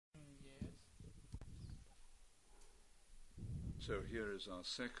So here is our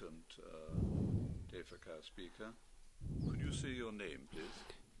second Defaka speaker. Could you say your name, please?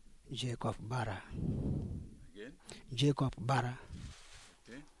 Jacob Bara. Again? Jacob Bara.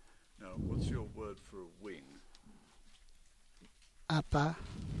 Okay. Now, what's your word for a wing? Apa.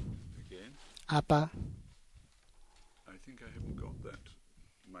 Again? Apa. I think I haven't got that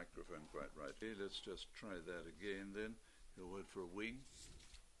microphone quite right. Okay, let's just try that again then. Your word for a wing?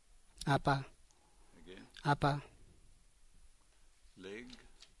 Apa. Again? Apa. Leg?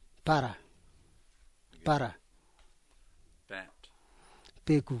 Para. Again? Para. Bat?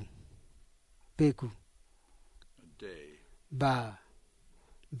 Peku. Peku. A day? Ba.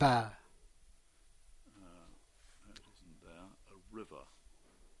 Ba. That isn't there. A river?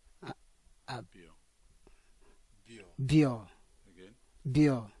 Bio. Bio. Bio. Again?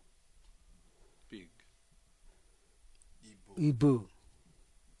 Bio. Big? Ibo. Ibo.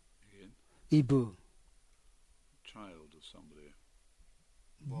 Again? Ibo. Child of somebody?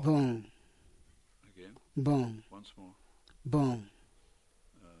 Bon. Again? Bon. Once more. Bon.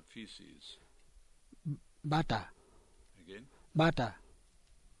 Feces? Bata. Again? Bata.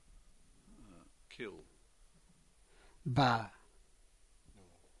 Kill? Ba.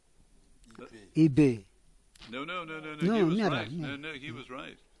 Ibe. Ibe. No. No, He was never, right. no. No, he was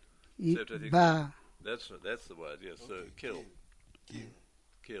right. Except I think Ba. that's the word. Yes. So Okay, kill. Kill.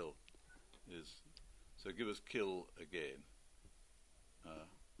 Kill is. So give us kill again.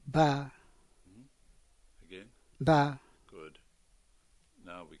 Ba. Again. Ba. Good.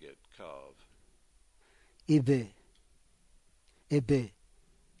 Now we get carve. Ibe. Ibe.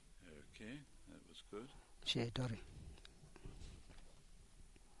 Okay, that was good. Shedori.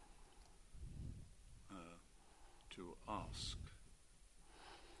 To ask.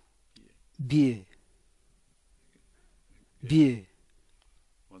 Bie. Bie.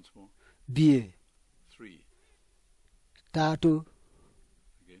 Once more. Bie. 3. Tatu.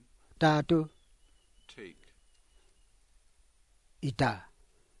 Again. Tatu. Take. Ita.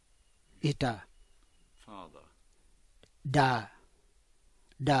 Ita. Father. Da.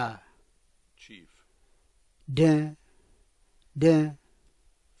 Da. Chief. Den. Den.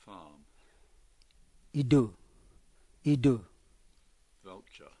 Farm. Ido. Ido.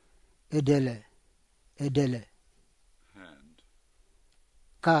 Vulture. Edele. Edele. Hand.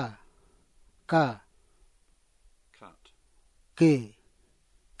 Ka. Ka. Cut. Ke.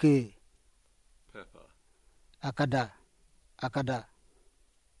 Ke. Pepper. Akada. Akada.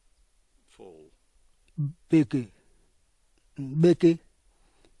 Fall. Beke. Beke.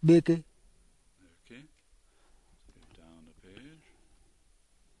 Beke. Okay. Let's go down a page.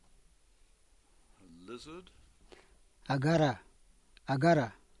 A lizard. Agara.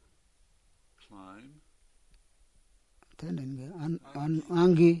 Agara. Climb.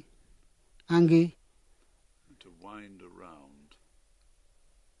 Angi. Angi. To wind around.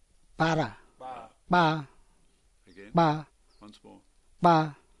 Para. Ba. Ba. Again. Ba. Once more.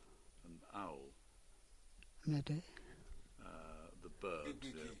 Ba. An owl. Mete. The bird.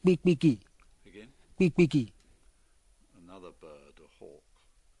 Big Biki. Again. Big Biki. Another bird. A hawk.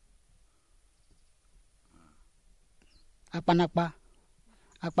 Apanakpa.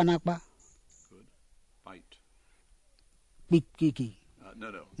 Apanakpa. Good. Bite. Big Kiki.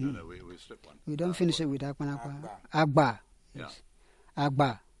 No. We slipped one. We don't finish it with Apanakpa. Agba. Agba. Yeah. Yes.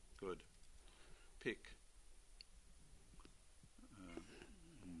 Agba. Good. Pick.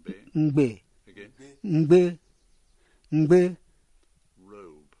 Mbe. Ngbe. Again. Ngbe. Ngbe.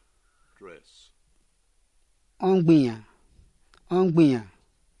 Robe. Dress. Ongbinya. Ongbinya.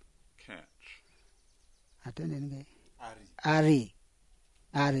 Catch. Attend. Ari. Ari.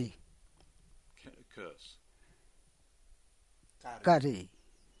 Ari. Curse. Kari. Kari.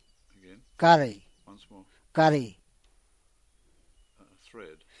 Again. Kari. Once more. Kari.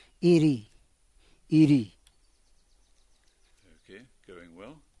 Thread. Iri. Iri. Okay. Going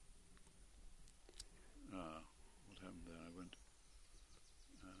well. What happened there? I went.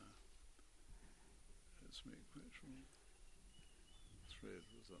 Let's make quite sure. Thread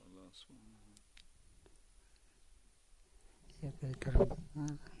was our last one. There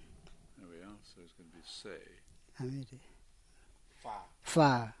we are. So it's going to be say. Fa.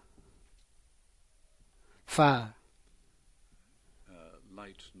 Fa. Fa.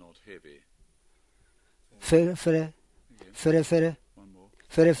 Light, not heavy. Fere. Fere. Again. Fere. Fere. One more.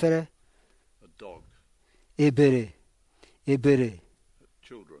 Fere. Fere. A dog. Ebere. Ebere.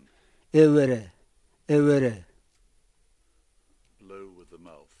 Children. Ewere. Ewere. Blow with the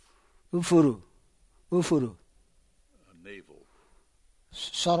mouth. Ufuru. Ufuru. A navel.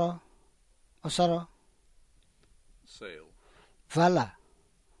 Soro. Osoro. Sail. Vala.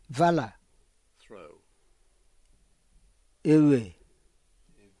 Vala. Throw. ewe,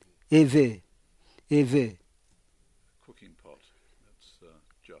 eve, eve, Cooking pot. That's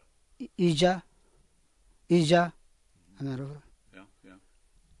ja. ija, ija, another, Yeah, yeah.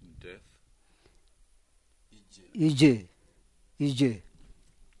 And death. Ije. ije,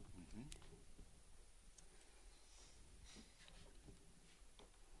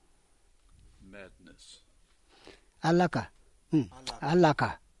 Madness. alaka,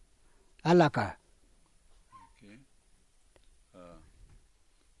 alaka, alaka, Okay.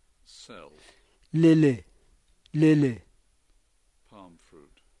 Cell. lele, lele, Palm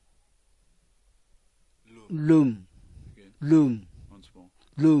fruit. Loom. loom, Again. loom, Once more.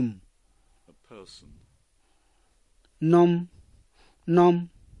 loom, A person. nom, nom,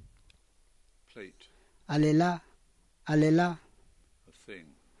 Plate. alela, alela, A thing.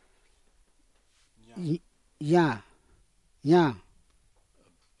 Nya. ya, ya,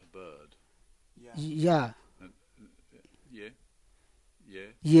 A bird. Ya. ya, Yeah.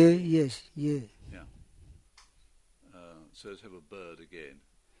 Yeah. ye, yes, ye, Yeah. So let's have a bird again.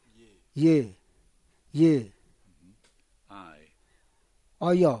 Ye. ye, I.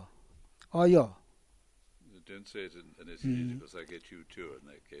 oyo, oyo, Don't say it in Italy because I get you too in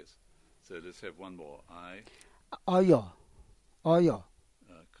that case. So let's have one more. I. oyo, oyo,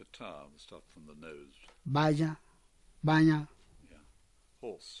 Catarrh, the stuff from the nose. banya, banya,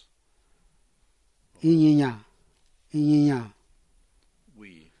 Horse. inyinya, inyinya,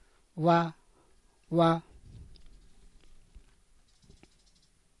 We. wa, wa,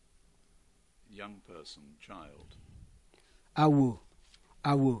 Young person. Child. awo,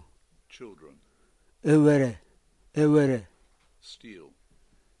 awo, Children. ewere, ewere, Steel.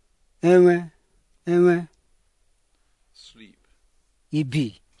 enwe, enwe, Sleep.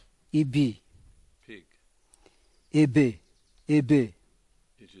 ibi, ibi, Pig. ebe, ebe,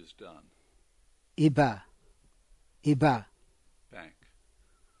 It is done. iba, iba, Back.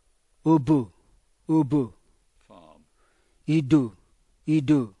 obo, obo, Farm. ido,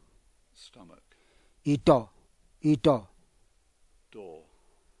 ido, Stomach. ito, ito, Door.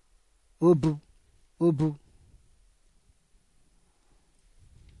 obu, obu,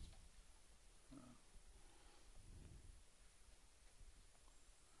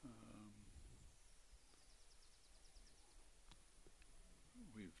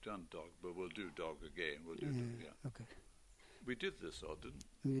 We've done dog, but we'll do dog again. We'll do dog, yeah. okay. We did this, or didn't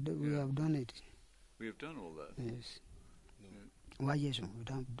We Yeah. have done it. we? Have done all that. Yes. Why yes, we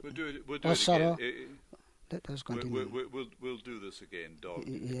done. We'll do it. We'll do Oh, it again. sorry. Let us continue. We'll do this again, dog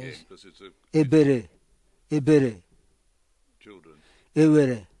again, Yes. because it's a Ebere, ebere, children.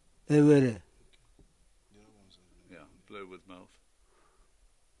 ewere, ewere, Yeah, blow with mouth.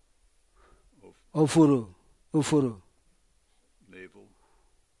 ofuru, ofuru, Navel.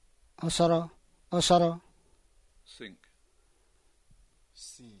 osoro, osoro, Sink.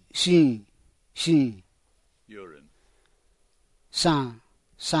 Sin. shin, shin, Urine. san,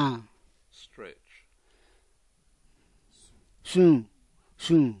 san, Stretch. sun,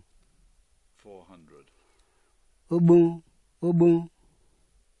 sun, 400. ogbon, ogbon,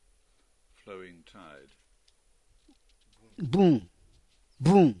 Flowing tide. boom,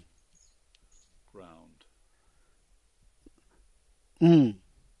 boom, Ground. mm,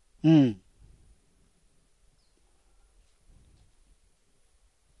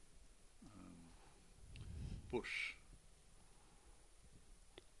 Bush.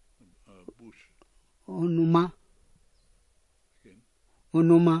 Bush. onuma, Again.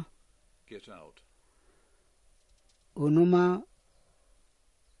 onuma, Get out. onuma,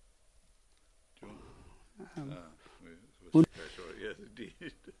 Do you want? Sorry, yes,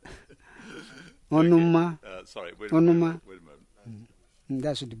 indeed. onuma, Okay. Sorry, wait Onuma. wait a moment.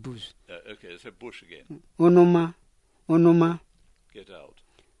 that's the bush, Okay, let's have bush again. onuma, onuma, Get out.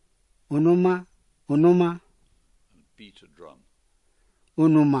 onuma, onuma, And beat a drum.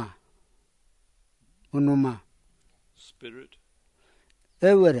 onuma, onuma, Spirit.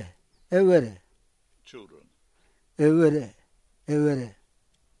 ewere, ewere, Children. ewere, ewere,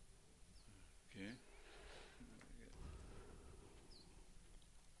 Okay.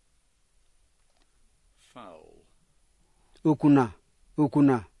 Foul. okuna,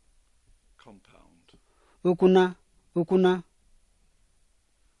 okuna, Compound. okuna, okuna,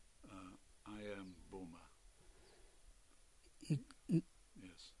 I am Boma. I- I-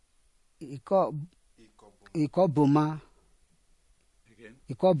 Yes. iko, Ikobo. iko boma, Again.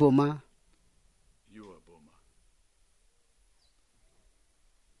 iko boma, You are Boma.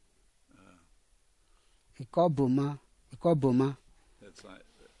 iko boma, iko boma, That's like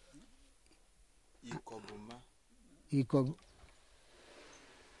Ikobuma. iko,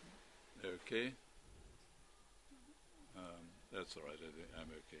 okay. That's all right. I think I'm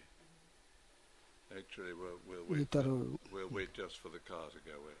okay. Actually, we'll We wait. thought We'll wait just for the car to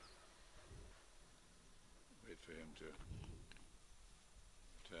go away. Wait for him to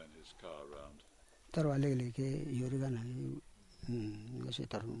turn his car around. taro alele ke yorigana ngase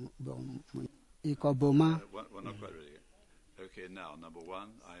taro bon iko boma We're not quite ready yet. Okay, now number 1,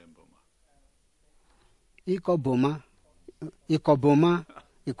 I am Boma. iko boma iko boma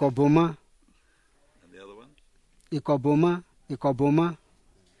iko boma And the other one? iko boma iko boma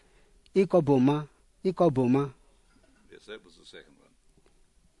iko boma iko boma. Yes, that was the second one.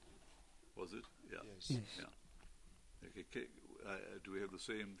 Was it? Yeah. Yes. Yeah. Okay. Do we have the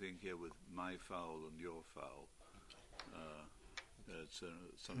same thing here with my fowl and your fowl? It's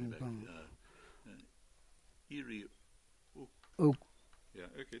something like Iri. O Yeah.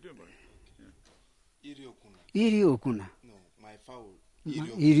 Okay. Don't worry. Iriokuna. iri okuna No, my foul.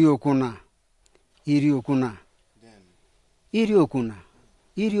 iri okuna iri okuna Then iri okuna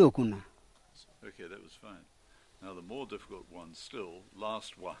iri okuna. Okay, that was fine. Now the more difficult one still,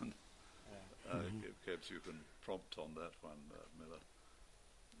 last one. Perhaps you can prompt on that one, Miller.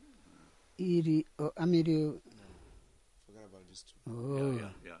 Iri amiri. forget about this too. Oh.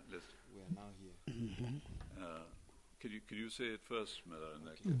 Yeah. We are now here. Can you say it first, Miller? In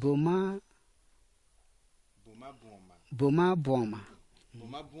that case? Boma Boma Boma. boma boma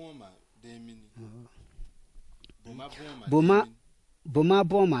Boma Boma. Demini. Boma Boma. Boma boma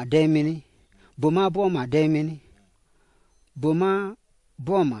boma demini boma boma demini boma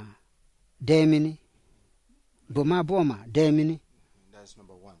boma demini boma boma demini That's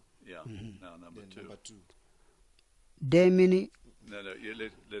number 1. Yeah. Now number Then 2. number 2. demini. No, you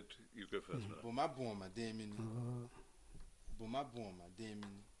let you go first, Miller. Boma Boma. Demini. Boma Boma.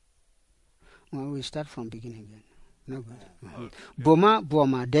 Demini. Well, we start from beginning again. No good. Okay. Boma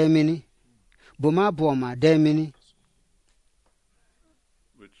boma demini boma boma demini.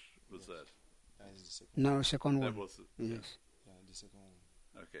 Which was that? That is the second. No, second That one. was it. Yes. Yeah, the second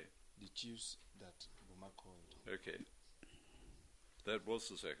one. Okay. The chiefs that Boma called. Okay. That was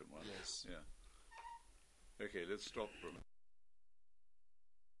the second one. Yes. Yeah. Okay, let's stop for a minute.